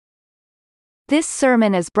This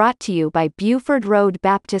sermon is brought to you by Buford Road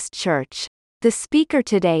Baptist Church. The speaker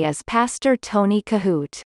today is Pastor Tony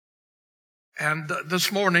Kohout. And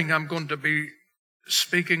this morning I'm going to be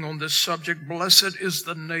speaking on this subject, Blessed is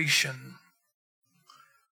the nation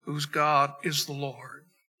whose God is the Lord.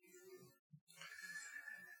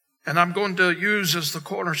 And I'm going to use as the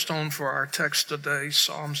cornerstone for our text today,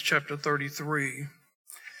 Psalms chapter 33.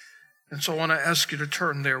 And so I want to ask you to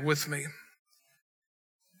turn there with me.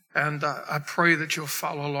 And I pray that you'll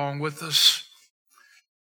follow along with us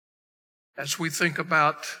as we think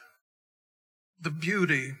about the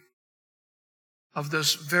beauty of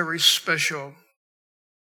this very special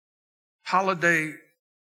holiday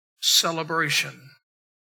celebration.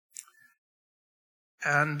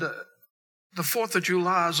 And the 4th of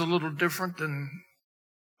July is a little different than,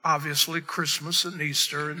 obviously, Christmas and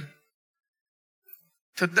Easter. And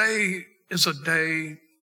today is a day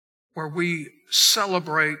where we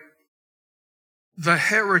celebrate the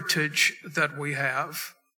heritage that we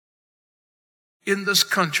have in this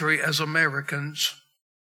country as Americans.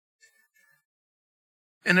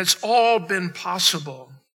 And it's all been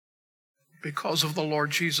possible because of the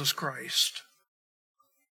Lord Jesus Christ.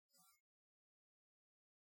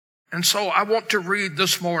 And so I want to read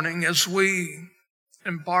this morning as we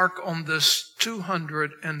embark on this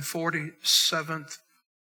 247th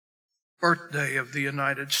birthday of the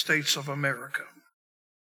United States of America.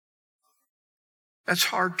 That's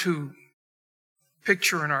hard to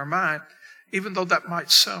picture in our mind, even though that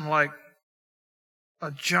might sound like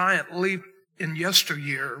a giant leap in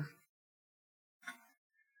yesteryear.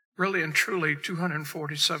 Really and truly,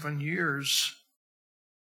 247 years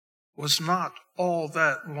was not all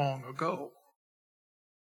that long ago.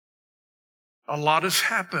 A lot has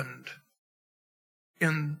happened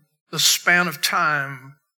in the span of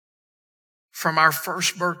time from our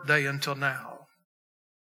first birthday until now.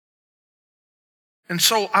 And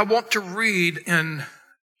so I want to read in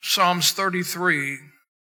Psalms 33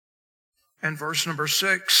 and verse number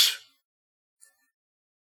 6.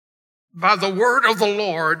 By the word of the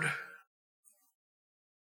Lord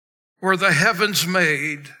were the heavens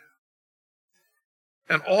made,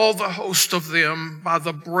 and all the host of them by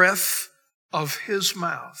the breath of his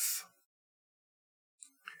mouth.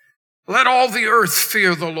 Let all the earth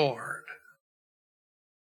fear the Lord.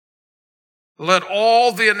 Let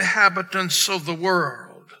all the inhabitants of the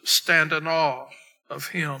world stand in awe of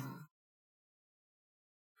him.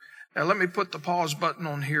 Now let me put the pause button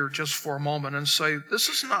on here just for a moment and say, this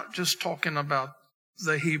is not just talking about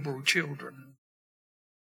the Hebrew children,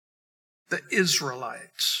 the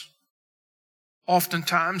Israelites.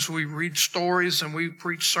 Oftentimes we read stories and we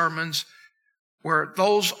preach sermons where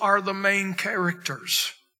those are the main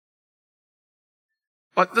characters.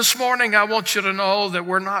 But this morning I want you to know that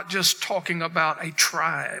we're not just talking about a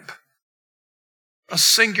tribe, a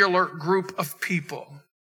singular group of people.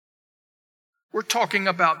 We're talking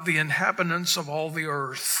about the inhabitants of all the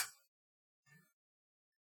earth.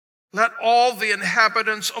 Let all the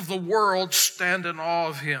inhabitants of the world stand in awe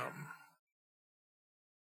of him.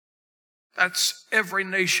 That's every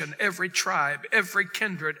nation, every tribe, every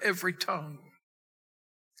kindred, every tongue.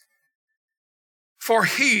 For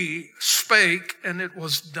he spake, and it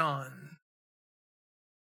was done.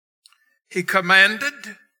 He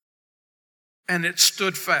commanded, and it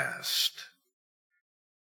stood fast.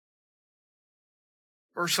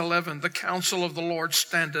 Verse 11, the counsel of the Lord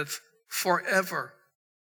standeth forever,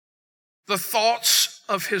 the thoughts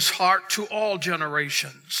of his heart to all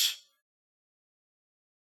generations.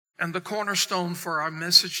 And the cornerstone for our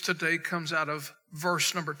message today comes out of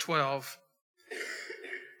verse number 12.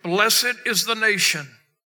 Blessed is the nation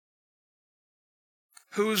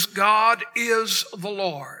whose God is the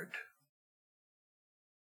Lord,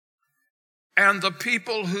 and the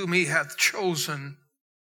people whom he hath chosen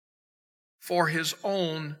for his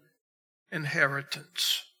own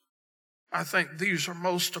inheritance. I think these are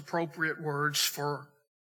most appropriate words for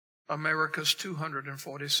America's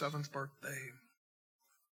 247th birthday.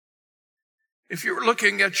 If you're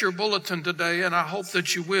looking at your bulletin today, and I hope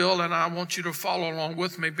that you will, and I want you to follow along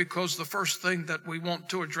with me, because the first thing that we want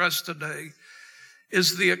to address today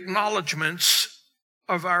is the acknowledgments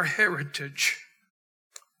of our heritage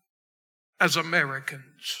as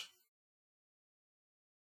Americans.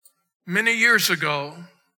 Many years ago,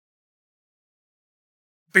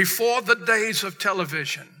 before the days of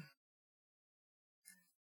television,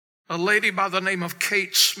 a lady by the name of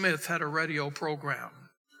Kate Smith had a radio program.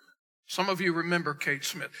 Some of you remember Kate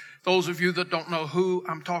Smith. Those of you that don't know who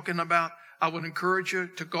I'm talking about, I would encourage you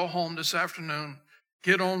to go home this afternoon,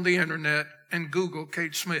 get on the internet, and Google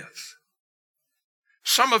Kate Smith.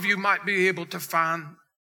 Some of you might be able to find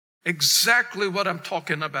exactly what I'm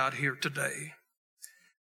talking about here today.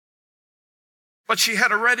 But she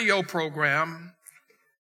had a radio program,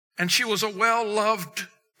 and she was a well-loved,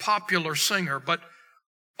 popular singer. But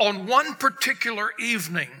on one particular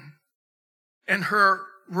evening in her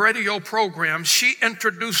radio program, she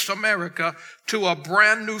introduced America to a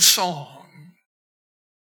brand new song.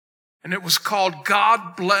 And it was called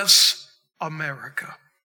God Bless America.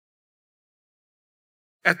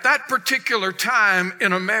 At that particular time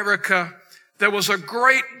in America, there was a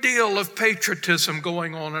great deal of patriotism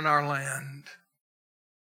going on in our land.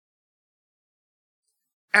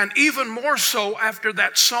 And even more so after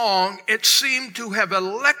that song, it seemed to have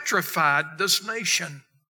electrified this nation.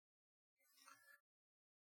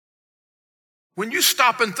 When you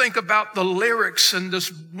stop and think about the lyrics in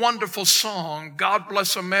this wonderful song, God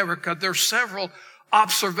Bless America, there are several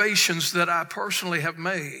observations that I personally have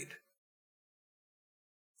made.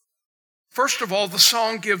 First of all, the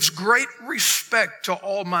song gives great respect to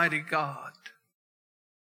Almighty God.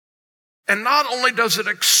 And not only does it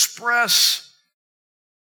express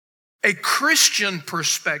a Christian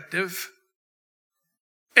perspective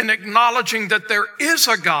in acknowledging that there is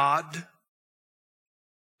a God,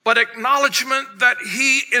 but acknowledgement that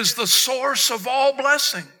He is the source of all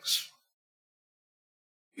blessings.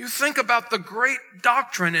 You think about the great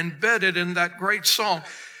doctrine embedded in that great song.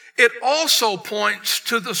 It also points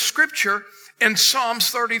to the scripture in Psalms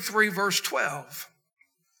 33, verse 12.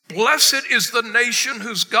 Blessed is the nation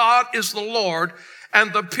whose God is the Lord,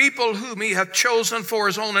 and the people whom He hath chosen for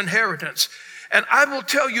His own inheritance. And I will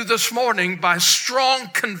tell you this morning by strong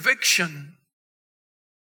conviction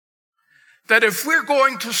that if we're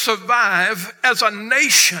going to survive as a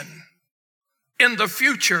nation in the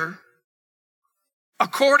future,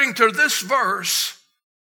 according to this verse,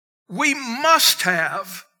 we must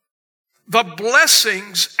have the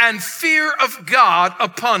blessings and fear of God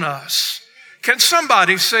upon us. Can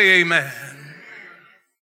somebody say amen?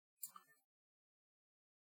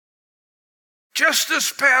 Just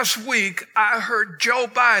this past week, I heard Joe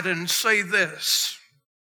Biden say this.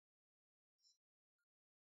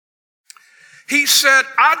 He said,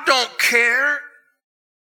 I don't care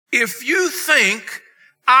if you think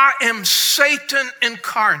I am Satan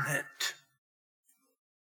incarnate.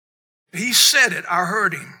 He said it, I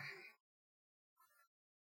heard him.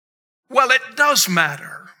 Well, it does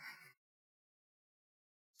matter.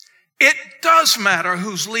 It does matter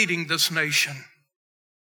who's leading this nation.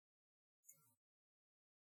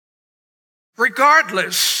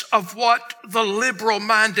 Regardless of what the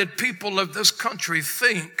liberal-minded people of this country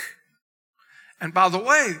think, and by the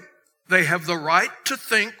way, they have the right to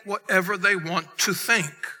think whatever they want to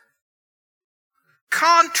think.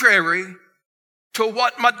 Contrary to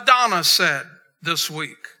what Madonna said this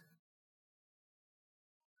week.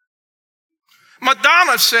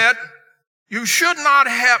 Madonna said, you should not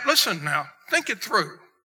have, listen now, think it through.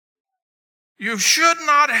 You should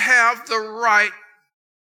not have the right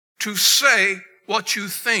to say what you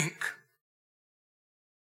think.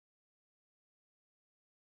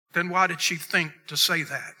 Then why did she think to say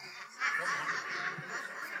that?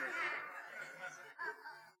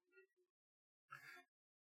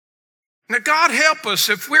 Now, God help us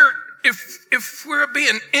if we're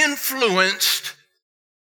being influenced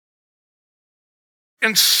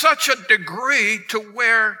in such a degree to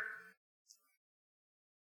where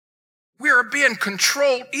we are being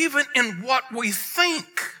controlled even in what we think.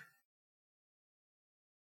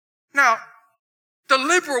 Now, the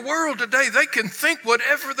liberal world today, they can think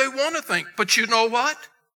whatever they want to think. But you know what?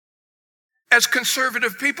 As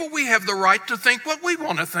conservative people, we have the right to think what we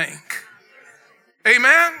want to think.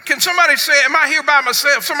 Amen? Can somebody say, am I here by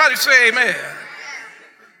myself? Somebody say amen.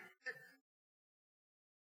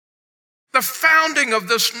 The founding of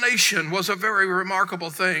this nation was a very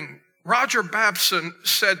remarkable thing. Roger Babson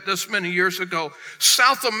said this many years ago.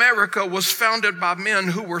 South America was founded by men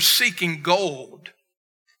who were seeking gold.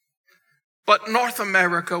 But North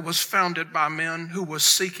America was founded by men who were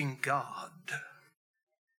seeking God.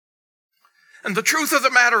 And the truth of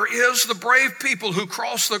the matter is, the brave people who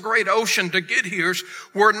crossed the great ocean to get here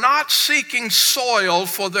were not seeking soil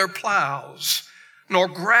for their plows, nor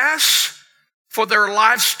grass for their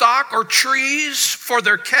livestock, or trees for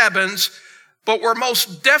their cabins, but were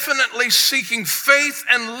most definitely seeking faith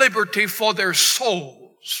and liberty for their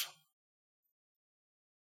souls.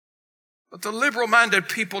 But the liberal-minded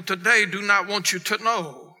people today do not want you to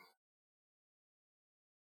know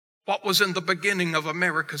what was in the beginning of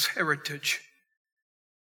America's heritage.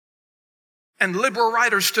 And liberal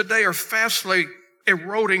writers today are fastly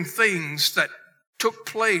eroding things that took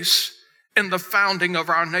place in the founding of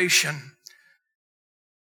our nation.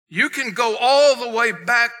 You can go all the way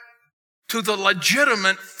back to the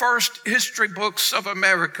legitimate first history books of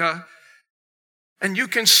America. And you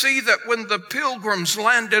can see that when the Pilgrims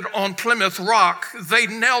landed on Plymouth Rock, they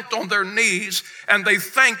knelt on their knees and they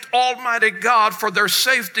thanked Almighty God for their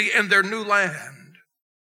safety in their new land.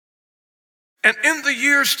 And in the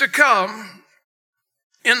years to come,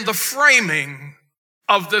 in the framing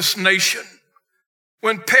of this nation,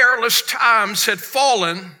 when perilous times had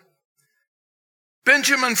fallen,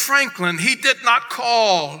 Benjamin Franklin, he did not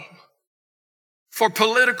call for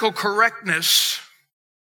political correctness.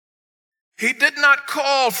 He did not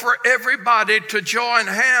call for everybody to join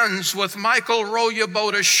hands with Michael row your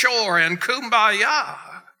boat ashore and kumbaya.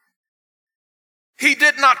 He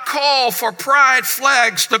did not call for pride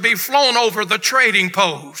flags to be flown over the trading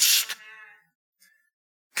post.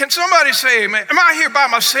 Can somebody say amen? Am I here by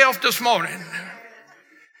myself this morning?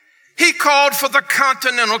 He called for the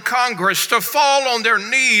Continental Congress to fall on their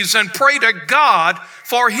knees and pray to God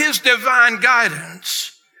for his divine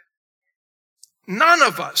guidance. None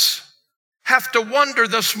of us have to wonder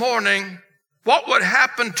this morning what would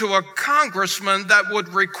happen to a congressman that would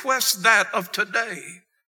request that of today.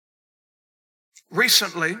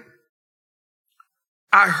 Recently,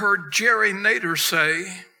 I heard Jerry Nader say,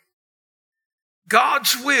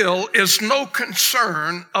 God's will is no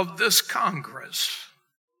concern of this Congress.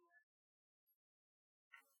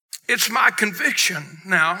 It's my conviction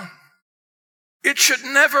now. It should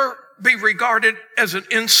never be regarded as an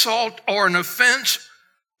insult or an offense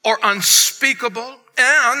or unspeakable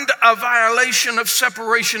and a violation of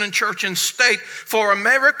separation in church and state for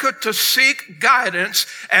America to seek guidance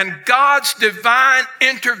and God's divine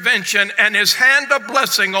intervention and his hand of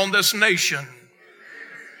blessing on this nation.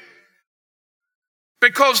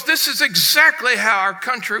 Because this is exactly how our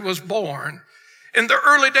country was born. In the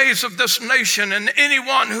early days of this nation, and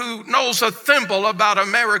anyone who knows a thimble about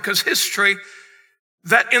America's history,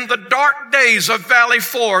 that in the dark days of Valley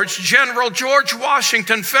Forge, General George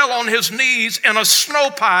Washington fell on his knees in a snow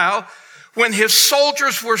pile when his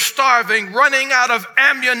soldiers were starving, running out of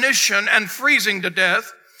ammunition and freezing to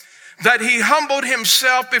death, that he humbled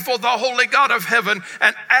himself before the holy God of heaven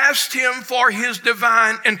and asked him for his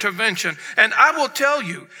divine intervention. And I will tell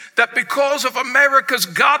you that because of America's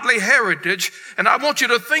godly heritage, and I want you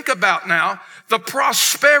to think about now, the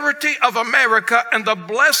prosperity of America and the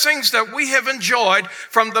blessings that we have enjoyed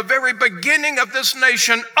from the very beginning of this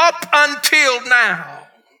nation up until now.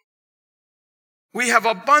 We have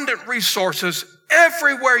abundant resources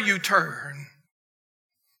everywhere you turn.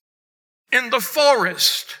 In the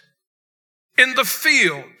forest, in the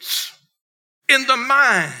fields, in the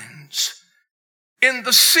mines, in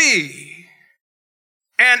the sea,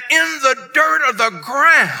 and in the dirt of the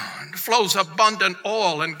ground flows abundant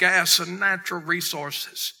oil and gas and natural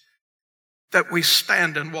resources that we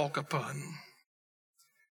stand and walk upon.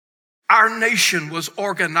 Our nation was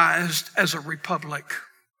organized as a republic.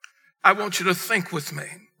 I want you to think with me.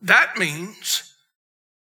 That means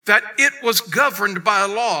that it was governed by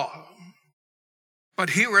law. But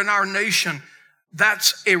here in our nation,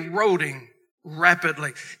 that's eroding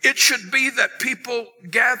rapidly. It should be that people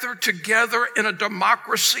gather together in a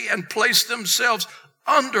democracy and place themselves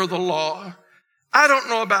under the law. I don't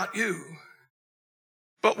know about you,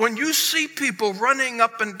 but when you see people running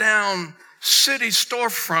up and down city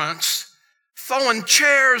storefronts, throwing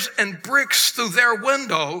chairs and bricks through their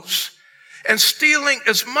windows, and stealing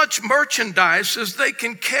as much merchandise as they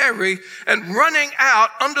can carry and running out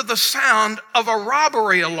under the sound of a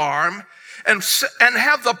robbery alarm and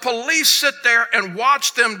have the police sit there and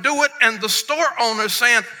watch them do it and the store owner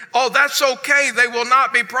saying, oh, that's okay, they will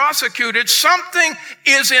not be prosecuted. Something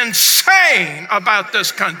is insane about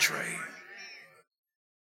this country.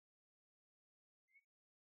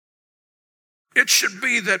 It should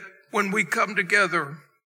be that when we come together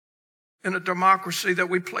in a democracy that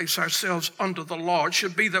we place ourselves under the law. It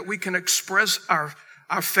should be that we can express our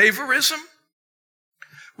favorism.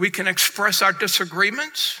 We can express our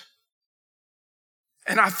disagreements.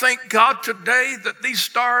 And I thank God today that these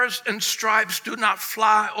stars and stripes do not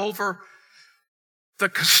fly over the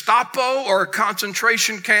Gestapo or a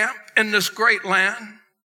concentration camp in this great land.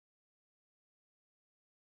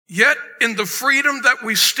 Yet in the freedom that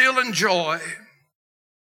we still enjoy,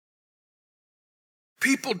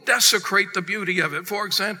 people desecrate the beauty of it. For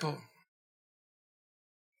example,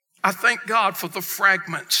 I thank God for the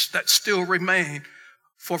fragments that still remain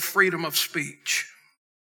for freedom of speech.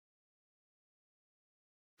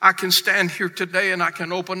 I can stand here today and I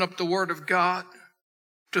can open up the Word of God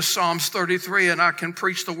to Psalms 33 and I can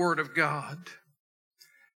preach the Word of God.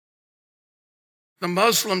 The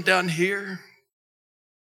Muslim down here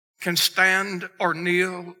can stand or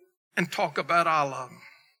kneel and talk about Allah.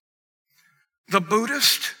 The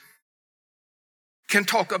Buddhist can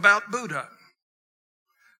talk about Buddha.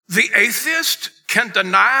 The atheist can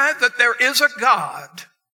deny that there is a God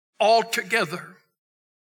altogether.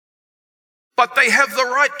 But they have the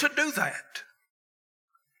right to do that.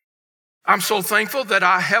 I'm so thankful that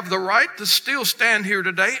I have the right to still stand here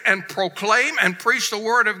today and proclaim and preach the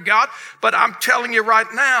Word of God. But I'm telling you right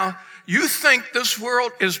now, you think this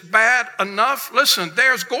world is bad enough? Listen,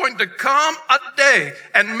 there's going to come a day,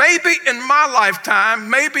 and maybe in my lifetime,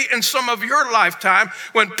 maybe in some of your lifetime,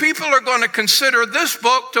 when people are going to consider this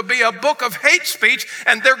book to be a book of hate speech,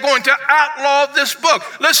 and they're going to outlaw this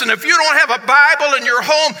book. Listen, if you don't have a Bible in your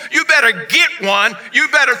home, you better get one. You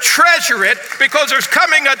better treasure it, because there's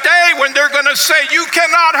coming a day when they're going to say you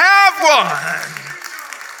cannot have one.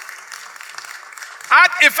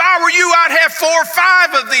 If I were you, I'd have 4 or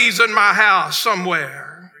 5 of these in my house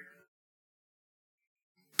somewhere.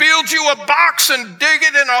 Build you a box and dig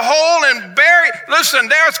it in a hole and bury it. Listen,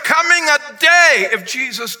 there's coming a day, if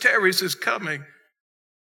Jesus tarries is coming,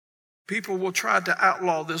 people will try to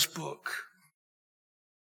outlaw this book.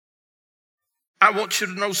 I want you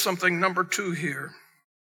to know something, number 2 here.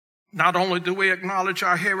 Not only do we acknowledge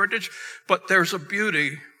our heritage, but there's a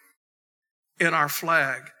beauty in our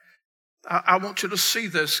flag. I want you to see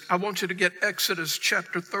this. I want you to get Exodus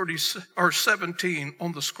chapter 17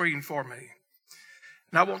 on the screen for me.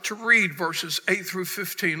 And I want to read verses 8 through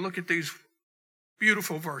 15. Look at these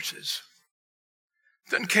beautiful verses.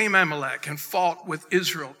 Then came Amalek and fought with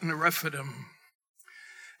Israel in the Rephidim.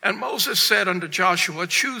 And Moses said unto Joshua,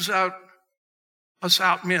 choose us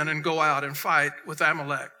out men and go out and fight with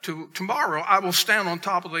Amalek. Tomorrow I will stand on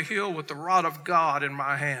top of the hill with the rod of God in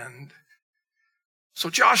my hand. So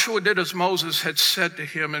Joshua did as Moses had said to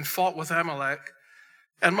him and fought with Amalek.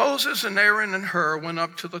 And Moses and Aaron and Hur went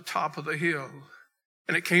up to the top of the hill.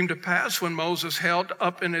 And it came to pass when Moses held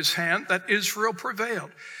up in his hand that Israel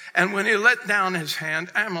prevailed. And when he let down his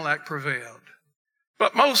hand, Amalek prevailed.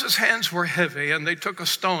 But Moses' hands were heavy, and they took a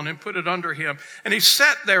stone and put it under him. And he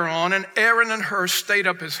sat thereon, and Aaron and Hur stayed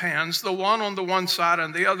up his hands, the one on the one side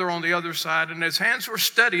and the other on the other side. And his hands were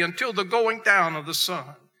steady until the going down of the sun.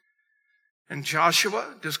 And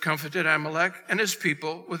Joshua discomfited Amalek and his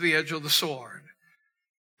people with the edge of the sword.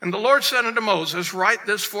 And the Lord said unto Moses, write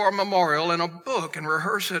this for a memorial in a book and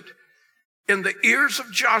rehearse it in the ears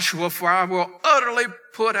of Joshua, for I will utterly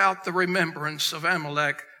put out the remembrance of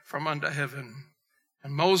Amalek from under heaven.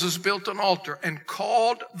 And Moses built an altar and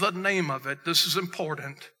called the name of it, this is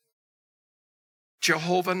important,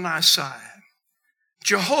 Jehovah Nissi.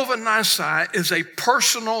 Jehovah Nissi is a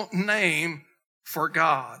personal name for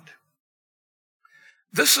God.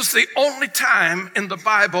 This is the only time in the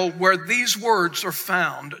Bible where these words are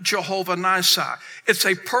found, Jehovah Nissi. It's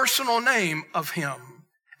a personal name of him,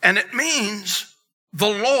 and it means the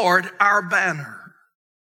Lord our banner.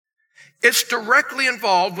 It's directly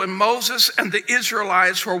involved when Moses and the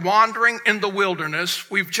Israelites were wandering in the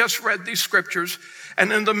wilderness. We've just read these scriptures,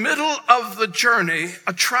 and in the middle of the journey,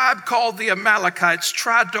 a tribe called the Amalekites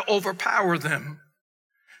tried to overpower them.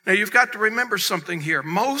 Now, you've got to remember something here.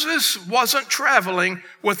 Moses wasn't traveling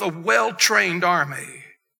with a well-trained army.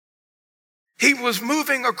 He was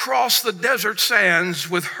moving across the desert sands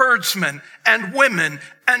with herdsmen and women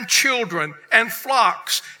and children and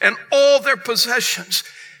flocks and all their possessions.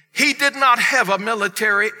 He did not have a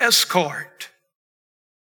military escort.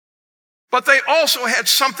 But they also had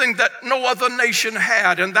something that no other nation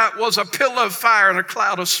had, and that was a pillar of fire and a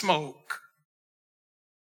cloud of smoke.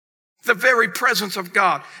 The very presence of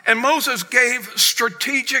God. And Moses gave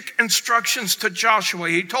strategic instructions to Joshua.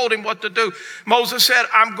 He told him what to do. Moses said,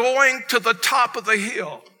 I'm going to the top of the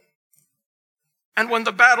hill. And when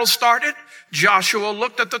the battle started, Joshua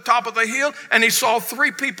looked at the top of the hill and he saw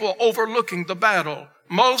 3 people overlooking the battle.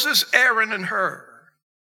 Moses, Aaron, and Hur.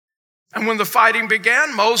 And when the fighting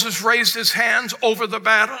began, Moses raised his hands over the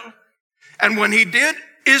battle. And when he did,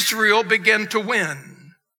 Israel began to win.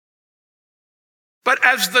 But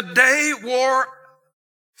as the day wore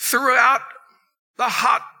throughout the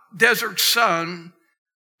hot desert sun,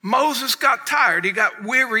 Moses got tired. He got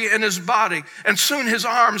weary in his body, and soon his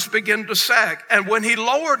arms began to sag. And when he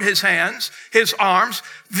lowered his arms,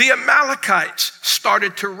 the Amalekites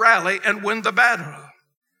started to rally and win the battle.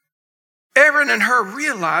 Aaron and Hur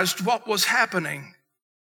realized what was happening.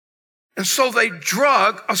 And so they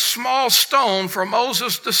drug a small stone for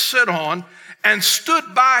Moses to sit on and stood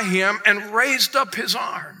by him and raised up his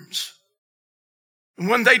arms. And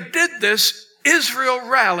when they did this, Israel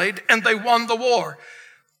rallied and they won the war.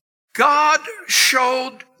 God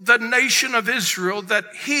showed the nation of Israel that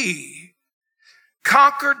he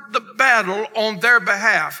conquered the battle on their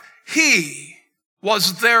behalf. He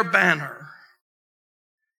was their banner.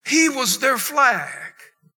 He was their flag.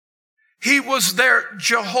 He was their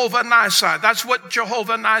Jehovah Nissi. That's what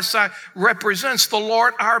Jehovah Nissi represents, the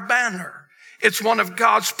Lord our banner. It's one of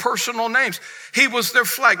God's personal names. He was their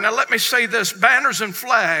flag. Now let me say this, banners and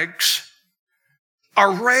flags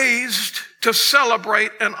are raised to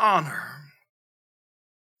celebrate and honor.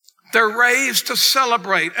 They're raised to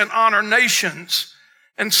celebrate and honor nations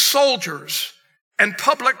and soldiers and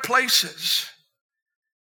public places.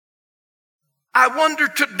 I wonder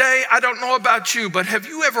today, I don't know about you, but have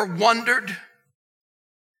you ever wondered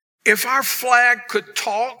if our flag could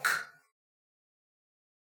talk,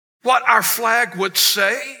 what our flag would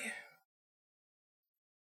say?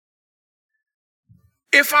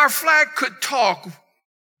 If our flag could talk,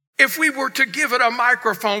 if we were to give it a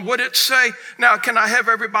microphone, would it say, now can I have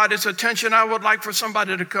everybody's attention? I would like for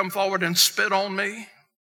somebody to come forward and spit on me.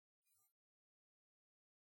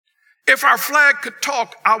 If our flag could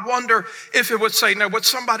talk, I wonder if it would say, now would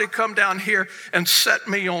somebody come down here and set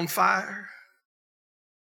me on fire?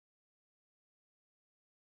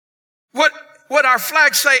 Would our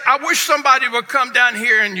flag say, I wish somebody would come down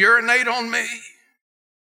here and urinate on me?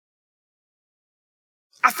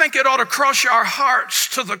 I think it ought to crush our hearts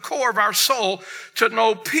to the core of our soul to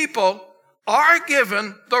know people are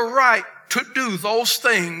given the right to do those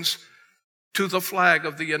things to the flag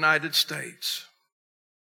of the United States.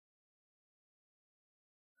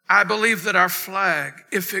 I believe that our flag,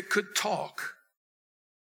 if it could talk,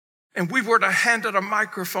 and we were to hand it a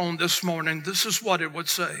microphone this morning, this is what it would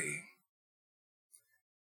say.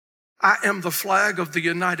 I am the flag of the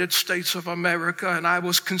United States of America, and I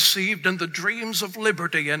was conceived in the dreams of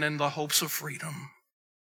liberty and in the hopes of freedom.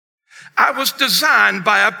 I was designed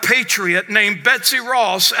by a patriot named Betsy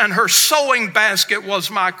Ross, and her sewing basket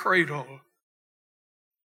was my cradle.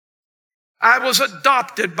 I was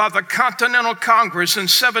adopted by the Continental Congress in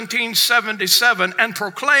 1777 and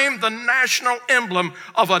proclaimed the national emblem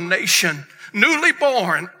of a nation newly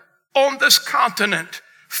born on this continent,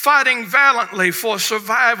 fighting valiantly for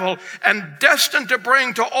survival and destined to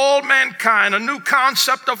bring to all mankind a new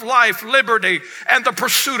concept of life, liberty, and the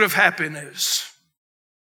pursuit of happiness.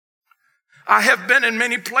 I have been in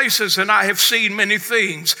many places and I have seen many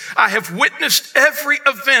things. I have witnessed every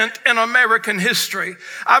event in American history.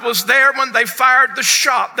 I was there when they fired the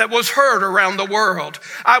shot that was heard around the world.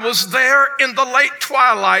 I was there in the late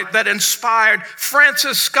twilight that inspired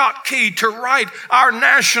Francis Scott Key to write our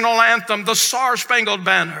national anthem, the Star-Spangled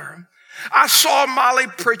Banner. I saw Molly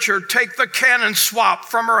Pritchard take the cannon swap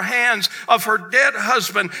from her hands of her dead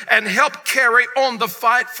husband and help carry on the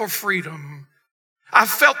fight for freedom. I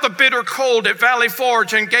felt the bitter cold at Valley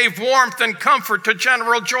Forge and gave warmth and comfort to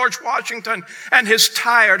General George Washington and his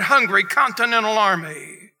tired, hungry Continental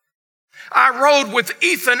Army. I rode with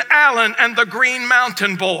Ethan Allen and the Green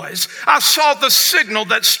Mountain Boys. I saw the signal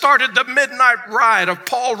that started the midnight ride of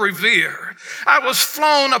Paul Revere. I was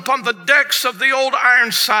flown upon the decks of the old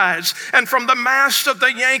Ironsides and from the mast of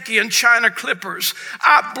the Yankee and China Clippers.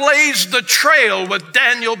 I blazed the trail with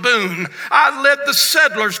Daniel Boone. I led the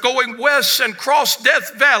settlers going west and crossed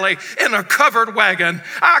Death Valley in a covered wagon.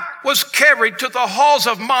 I was carried to the halls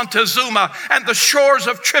of Montezuma and the shores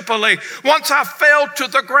of Tripoli. Once I fell to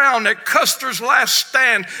the ground at Custer's last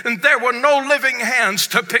stand, and there were no living hands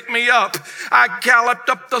to pick me up. I galloped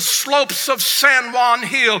up the slopes of San Juan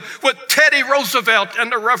Hill with Teddy Roosevelt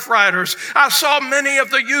and the Rough Riders. I saw many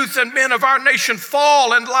of the youth and men of our nation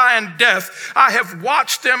fall and lie in death. I have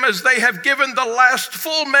watched them as they have given the last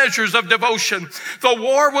full measures of devotion. The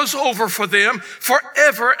war was over for them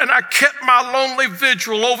forever, and I kept my lonely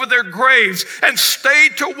vigil over their graves and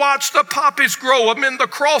stayed to watch the poppies grow amid the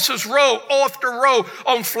crosses row after row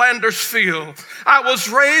on Flanders Field. I was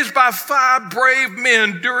raised by 5 brave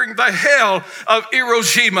men during the hell of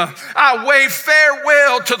Hiroshima. I waved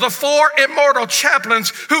farewell to the 4 immortal chaplains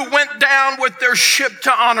who went down with their ship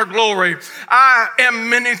to honor glory. I am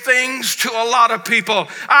many things to a lot of people.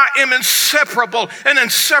 I am inseparable, an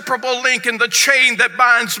inseparable link in the chain that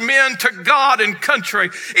binds men to God and country.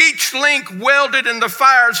 Each link welded in the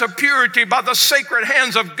fires of purity by the sacred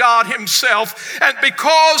hands of God himself. And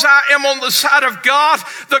because I am on the side of God,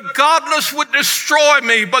 the godless would destroy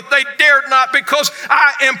me, but they dared not, because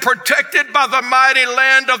I am protected by the mighty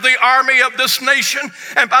land of the army of this nation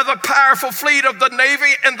and by the power powerful fleet of the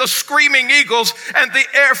Navy and the Screaming Eagles and the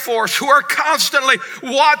Air Force, who are constantly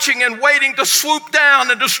watching and waiting to swoop down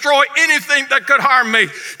and destroy anything that could harm me.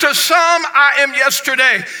 To some, I am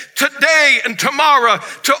yesterday, today, and tomorrow.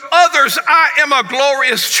 To others, I am a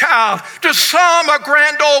glorious child. To some, a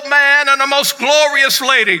grand old man and a most glorious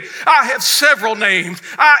lady. I have several names.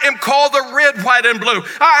 I am called the red, white, and blue.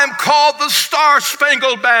 I am called the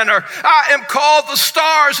Star-Spangled Banner. I am called the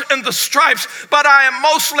Stars and the Stripes, but I am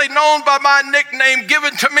mostly known by my nickname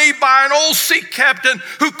given to me by an old sea captain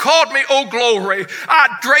who called me Old Glory.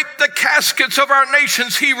 I draped the caskets of our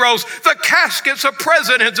nation's heroes, the caskets of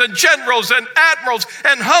presidents and generals and admirals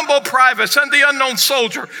and humble privates and the unknown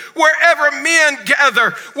soldier. Wherever men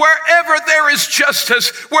gather, wherever there is justice,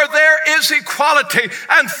 where there is equality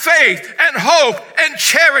and faith and hope and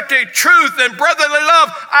charity, truth and brotherly love,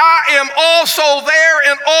 I am also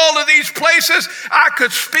there in all of these places. I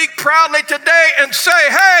could speak proudly today and say,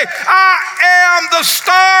 hey, I am the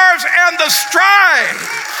Stars and the Stripes.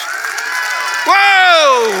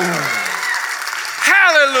 Whoa!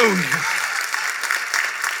 Hallelujah.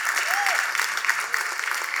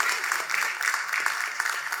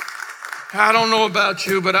 I don't know about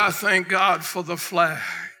you, but I thank God for the flag.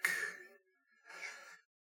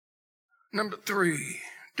 Number 3,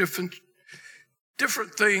 different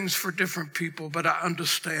things for different people, but I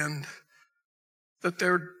understand that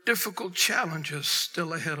there are difficult challenges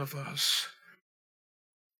still ahead of us.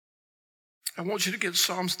 I want you to get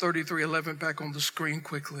Psalms 33:11 back on the screen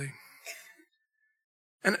quickly.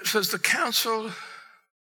 And it says, the counsel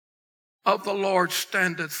of the Lord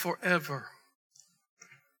standeth forever,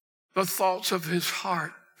 the thoughts of his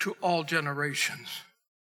heart to all generations.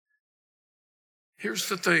 Here's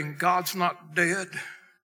the thing, God's not dead.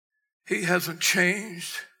 He hasn't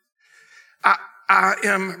changed. I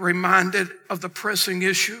am reminded of the pressing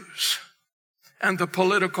issues and the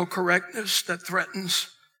political correctness that threatens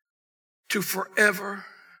to forever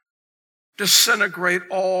disintegrate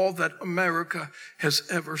all that America has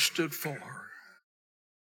ever stood for.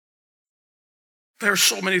 There are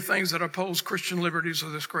so many things that oppose Christian liberties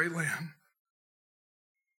of this great land.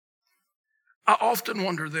 I often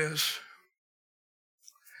wonder this.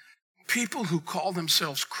 People who call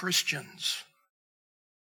themselves Christians,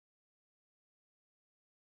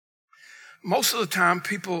 most of the time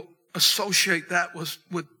people associate that with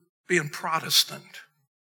being Protestant.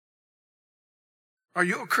 Are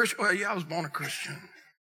you a Christian? Well, yeah, I was born a Christian.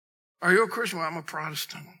 Are you a Christian? Well, I'm a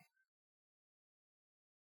Protestant.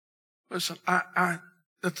 Listen,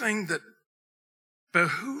 the thing that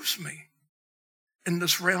behooves me in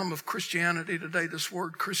this realm of Christianity today, this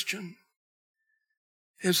word Christian,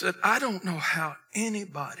 is that I don't know how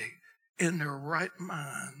anybody in their right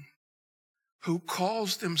mind who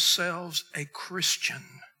calls themselves a Christian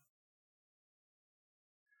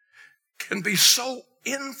can be so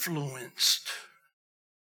influenced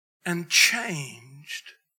and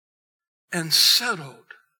changed and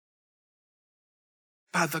settled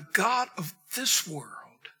by the God of this world,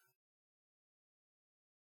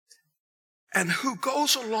 and who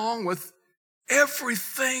goes along with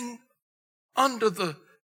everything under the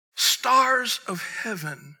stars of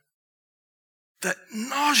heaven that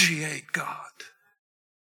nauseate God.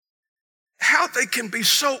 How they can be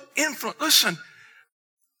so influenced. Listen,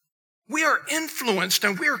 we are influenced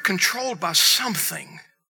and we are controlled by something.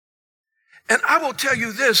 And I will tell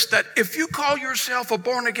you this, that if you call yourself a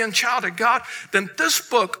born-again child of God, then this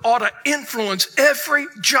book ought to influence every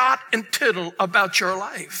jot and tittle about your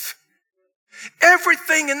life.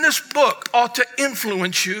 Everything in this book ought to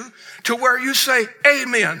influence you to where you say,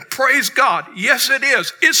 amen, praise God. Yes, it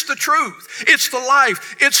is. It's the truth. It's the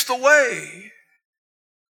life. It's the way.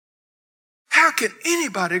 How can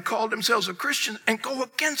anybody call themselves a Christian and go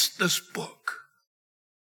against this book?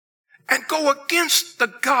 And go against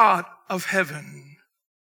the God of heaven?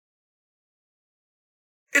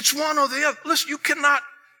 It's one or the other. Listen, you cannot,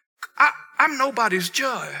 I'm nobody's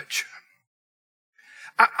judge.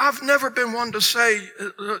 I've never been one to say,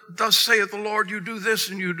 thus saith the Lord, you do this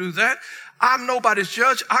and you do that. I'm nobody's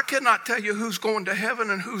judge. I cannot tell you who's going to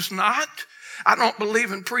heaven and who's not. I don't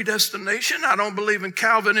believe in predestination. I don't believe in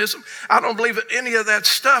Calvinism. I don't believe in any of that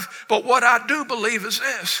stuff. But what I do believe is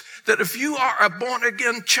this, that if you are a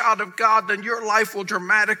born-again child of God, then your life will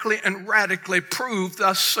dramatically and radically prove,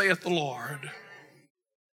 thus saith the Lord.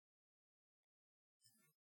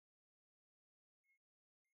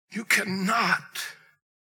 You cannot.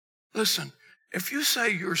 Listen, if you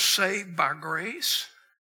say you're saved by grace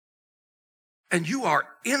and you are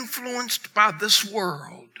influenced by this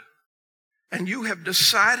world and you have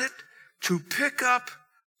decided to pick up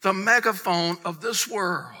the megaphone of this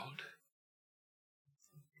world,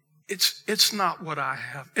 it's not what I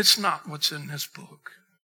have. It's not what's in this book.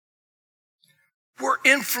 We're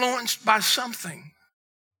influenced by something.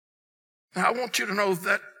 Now, I want you to know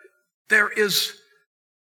that there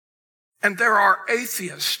are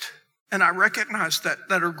atheists, and I recognize that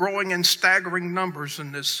are growing in staggering numbers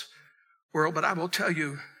in this world, but I will tell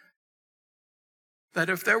you that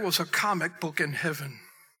if there was a comic book in heaven,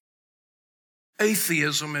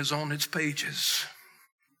 atheism is on its pages.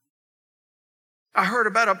 I heard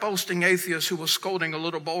about a boasting atheist who was scolding a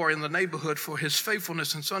little boy in the neighborhood for his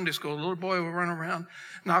faithfulness in Sunday school. A little boy would run around,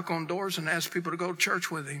 knock on doors, and ask people to go to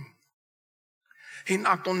church with him. He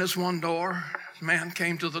knocked on this one door. The man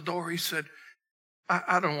came to the door. He said,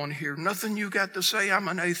 I don't want to hear nothing you got to say. I'm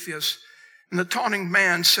an atheist. And the taunting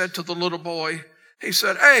man said to the little boy, he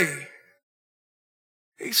said, hey,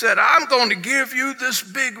 he said, I'm going to give you this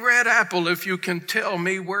big red apple if you can tell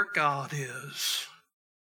me where God is.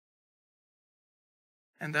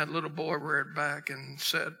 And that little boy reared back and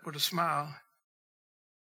said with a smile,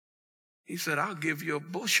 he said, I'll give you a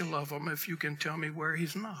bushel of them if you can tell me where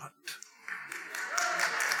he's not.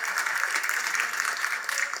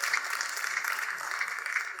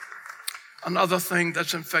 Another thing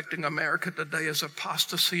that's infecting America today is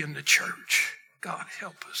apostasy in the church. God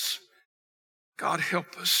help us. God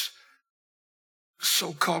help us.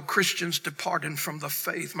 So-called Christians departing from the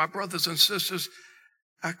faith. My brothers and sisters,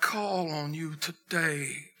 I call on you today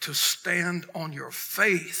to stand on your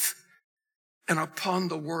faith and upon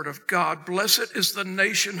the word of God. Blessed is the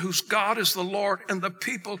nation whose God is the Lord, and the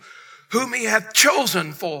people whom he hath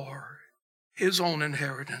chosen for his own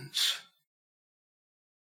inheritance.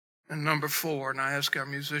 And number 4, and I ask our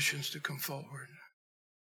musicians to come forward.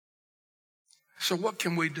 So what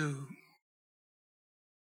can we do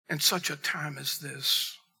in such a time as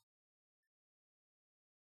this?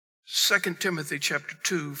 2 Timothy chapter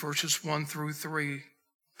 2, verses 1 through 3,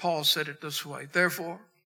 Paul said it this way, therefore,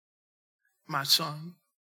 my son,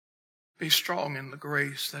 be strong in the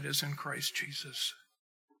grace that is in Christ Jesus.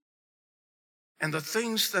 And the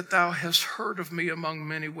things that thou hast heard of me among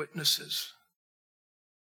many witnesses,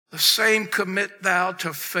 the same commit thou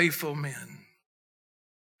to faithful men,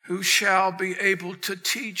 who shall be able to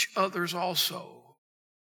teach others also.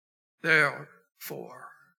 Therefore,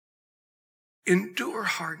 endure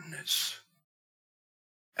hardness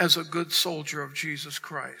as a good soldier of Jesus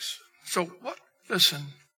Christ. So what? Listen,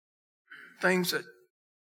 things that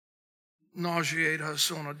nauseate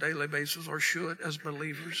us on a daily basis, or should, as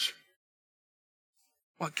believers.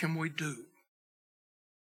 What can we do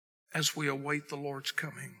as we await the Lord's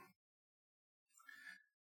coming?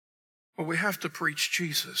 Well, we have to preach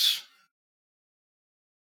Jesus.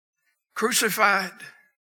 Crucified,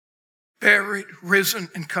 buried, risen,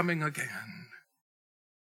 and coming again.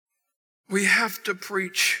 We have to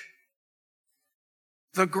preach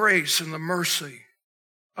the grace and the mercy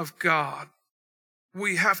of God.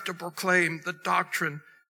 We have to proclaim the doctrine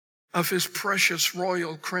of his precious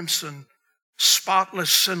royal crimson,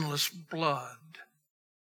 spotless, sinless blood.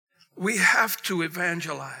 We have to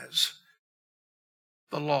evangelize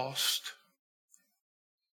the lost.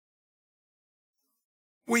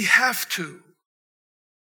 We have to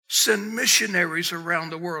send missionaries around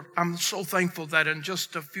the world. I'm so thankful that in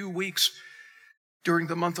just a few weeks during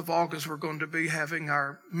the month of August, we're going to be having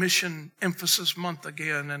our mission emphasis month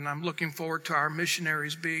again, and I'm looking forward to our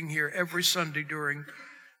missionaries being here every Sunday during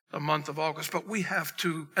the month of August. But we have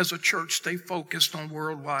to, as a church, stay focused on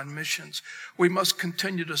worldwide missions. We must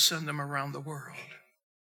continue to send them around the world.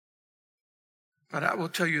 But I will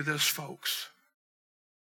tell you this, folks.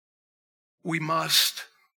 We must,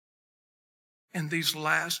 in these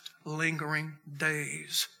last lingering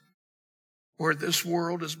days, where this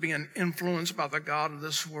world is being influenced by the god of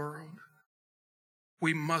this world,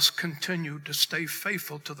 we must continue to stay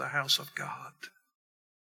faithful to the house of God.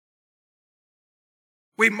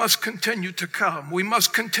 We must continue to come. We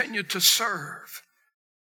must continue to serve.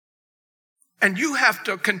 And you have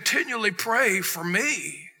to continually pray for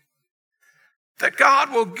me that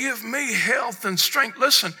God will give me health and strength.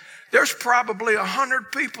 Listen, there's probably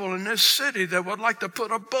 100 people in this city that would like to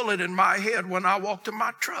put a bullet in my head when I walk to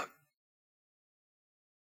my truck.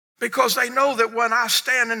 Because they know that when I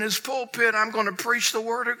stand in this pulpit, I'm going to preach the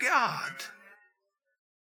word of God.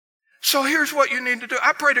 So here's what you need to do.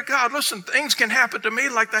 I pray to God, listen, things can happen to me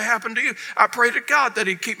like they happen to you. I pray to God that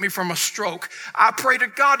he'd keep me from a stroke. I pray to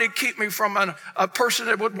God he'd keep me from a person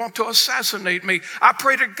that would want to assassinate me. I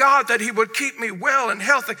pray to God that he would keep me well and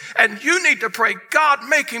healthy. And you need to pray, God,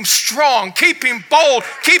 make him strong. Keep him bold.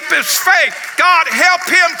 Keep his faith. God, help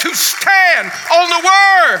him to stand on the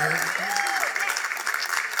word.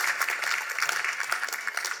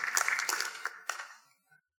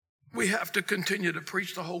 We have to continue to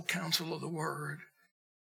preach the whole counsel of the word.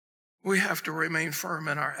 We have to remain firm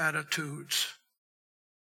in our attitudes,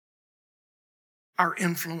 our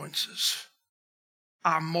influences,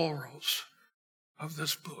 our morals of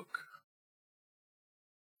this book.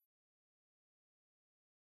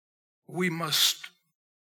 We must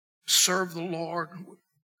serve the Lord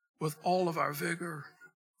with all of our vigor,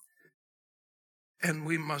 and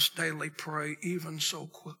we must daily pray, even so,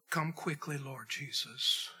 come quickly, Lord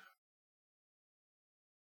Jesus.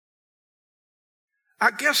 I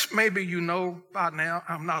guess maybe you know by now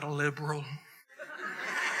I'm not a liberal.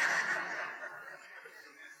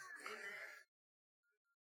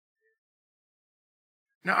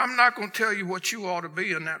 Now, I'm not going to tell you what you ought to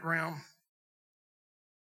be in that realm.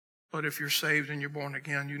 But if you're saved and you're born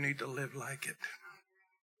again, you need to live like it.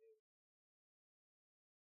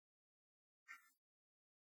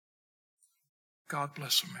 God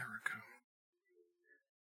bless America.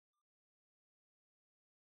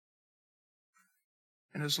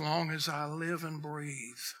 And as long as I live and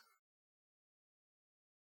breathe,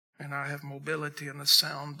 and I have mobility and a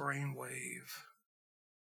sound brain wave,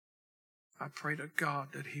 I pray to God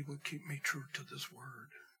that He would keep me true to this word.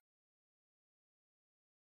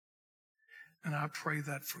 And I pray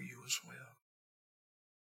that for you as well.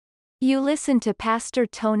 You listen to Pastor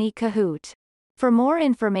Tony Kohout. For more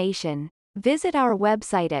information, visit our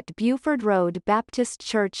website at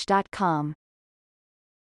BufordRoadBaptistChurch.com.